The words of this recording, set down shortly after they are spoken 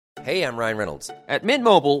Hey, I'm Ryan Reynolds. At Mint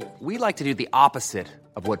Mobile, we like to do the opposite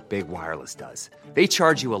of what Big Wireless does. They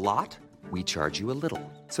charge you a lot, we charge you a little.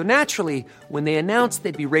 So naturally, when they announced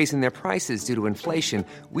they'd be raising their prices due to inflation,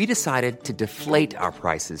 we decided to deflate our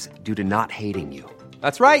prices due to not hating you.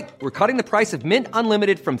 That's right. We're cutting the price of Mint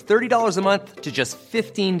Unlimited from $30 a month to just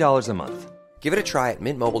 $15 a month. Give it a try at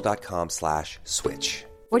mintmobile.com/switch.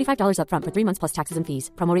 $45 up front for 3 months plus taxes and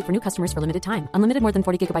fees. Promo rate for new customers for limited time. Unlimited more than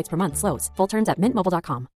 40 gigabytes per month. Slows full terms at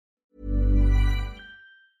mintmobile.com.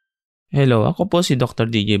 Hello, ako po si Dr.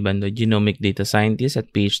 DJ Bandoy, Genomic Data Scientist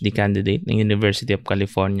at PhD candidate ng University of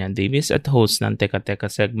California, Davis at host ng Teka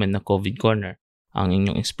Teka segment na COVID Corner, ang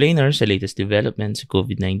inyong explainer sa latest developments sa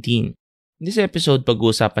COVID-19. In this episode,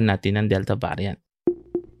 pag-uusapan natin ang Delta variant.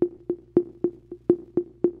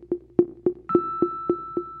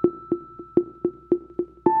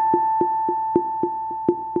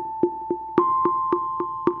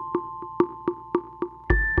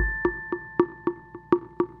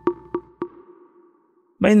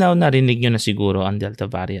 By now, narinig nyo na siguro ang Delta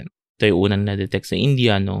variant. Ito ay unang na-detect sa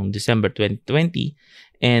India noong December 2020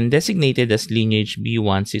 and designated as lineage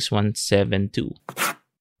B16172.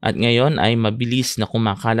 At ngayon ay mabilis na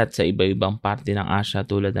kumakalat sa iba-ibang parte ng Asia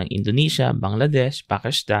tulad ng Indonesia, Bangladesh,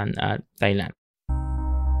 Pakistan at Thailand.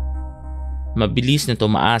 Mabilis na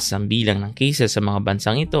tumaas ang bilang ng cases sa mga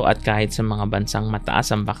bansang ito at kahit sa mga bansang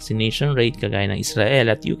mataas ang vaccination rate kagaya ng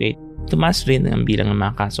Israel at UK, tumaas rin ang bilang ng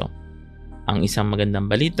mga kaso. Ang isang magandang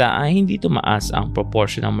balita ay hindi tumaas ang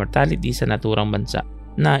proportion ng mortality sa naturang bansa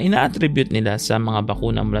na ina-attribute nila sa mga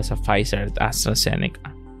bakuna mula sa Pfizer at AstraZeneca.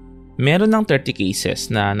 Meron ng 30 cases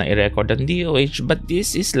na nai-record ng DOH but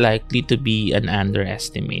this is likely to be an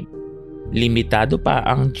underestimate. Limitado pa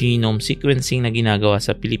ang genome sequencing na ginagawa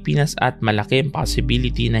sa Pilipinas at malaki ang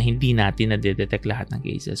possibility na hindi natin na-detect lahat ng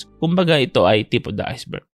cases. Kumbaga ito ay tip of the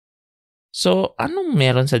iceberg. So, anong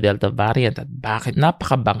meron sa Delta variant at bakit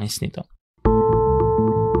napakabangis nito?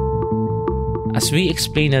 As we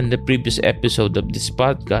explained in the previous episode of this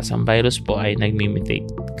podcast, ang virus po ay nagmi-mutate.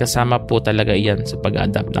 Kasama po talaga iyan sa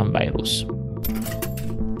pag-adapt ng virus.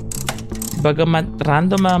 Bagamat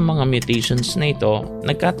random ang mga mutations na ito,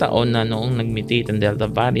 nagkataon na noong nag-mutate ang Delta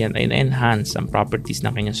variant ay na-enhance ang properties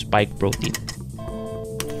ng kanyang spike protein.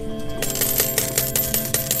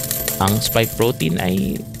 Ang spike protein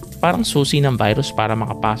ay parang susi ng virus para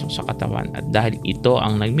makapasok sa katawan at dahil ito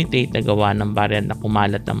ang nag-mutate na gawa ng variant na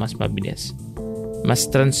kumalat na mas mabilis. Mas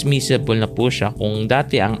transmissible na po siya kung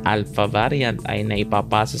dati ang alpha variant ay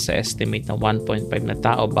naipapasa sa estimate na 1.5 na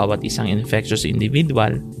tao bawat isang infectious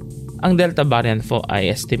individual, ang Delta variant po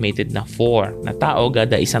ay estimated na 4 na tao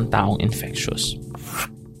kada isang taong infectious.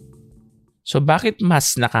 So bakit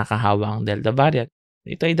mas nakakahawa ang Delta variant?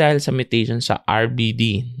 Ito ay dahil sa mutation sa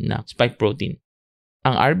RBD na spike protein.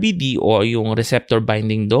 Ang RBD o yung receptor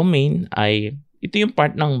binding domain ay ito yung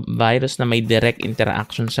part ng virus na may direct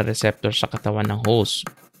interaction sa receptor sa katawan ng host.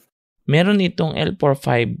 Meron itong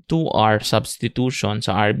L452R substitution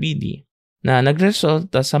sa RBD na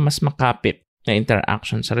nagresulta sa mas makapit na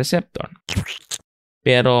interaction sa receptor.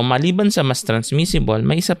 Pero maliban sa mas transmissible,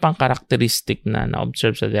 may isa pang karakteristik na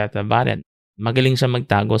na-observe sa Delta variant. Magaling siya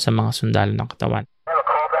magtago sa mga sundalo ng katawan.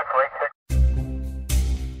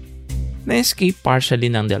 Na-escape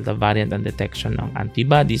partially ng Delta variant ang detection ng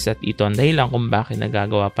antibodies at ito ang dahilan kung bakit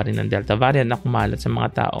nagagawa pa rin ng Delta variant na kumalat sa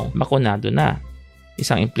mga taong bakunado na.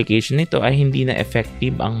 Isang implication nito ay hindi na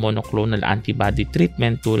effective ang monoclonal antibody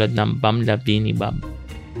treatment tulad ng bamlanivimab.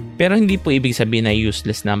 Pero hindi po ibig sabihin na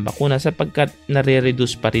useless na ang bakuna sapagkat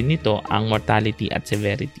nare-reduce pa rin nito ang mortality at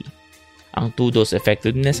severity. Ang 2-dose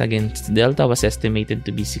effectiveness against Delta was estimated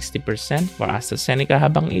to be 60% for AstraZeneca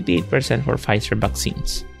habang 88% for Pfizer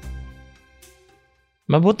vaccines.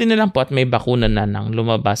 Mabuti na lang po at may bakuna na nang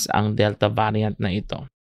lumabas ang Delta variant na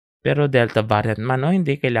ito. Pero Delta variant man o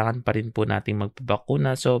hindi, kailangan pa rin po nating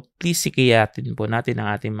magpabakuna. So please sikiyatin po natin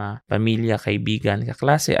ang ating mga pamilya, kaibigan,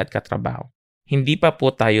 kaklase at katrabaho. Hindi pa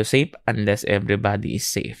po tayo safe unless everybody is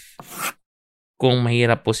safe. Kung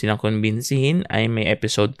mahirap po silang kumbinsihin ay may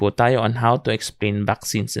episode po tayo on how to explain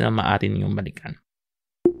vaccines na maaari niyong balikan.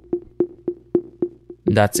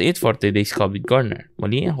 That's it for today's COVID Corner.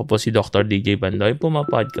 Muli, ako po si Dr. DJ Bandoy, Puma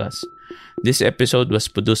Podcast. This episode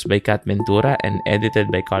was produced by Kat Ventura and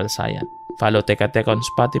edited by Carl Sayan. Follow Teka Teka on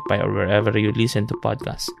Spotify or wherever you listen to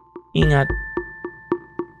podcasts. Ingat!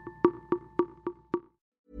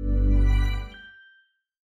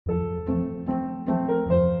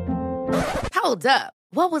 Hold up.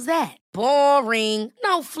 What was that? Boring.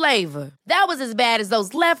 No flavor. That was as bad as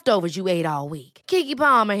those leftovers you ate all week. Keke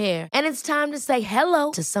Palmer here, and it's time to say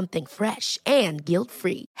hello to something fresh and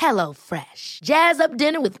guilt-free. Hello Fresh. Jazz up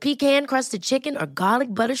dinner with pecan-crusted chicken or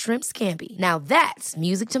garlic butter shrimp scampi. Now that's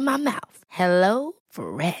music to my mouth. Hello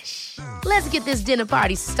Fresh. Let's get this dinner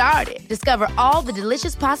party started. Discover all the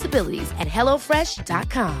delicious possibilities at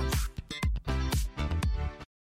HelloFresh.com.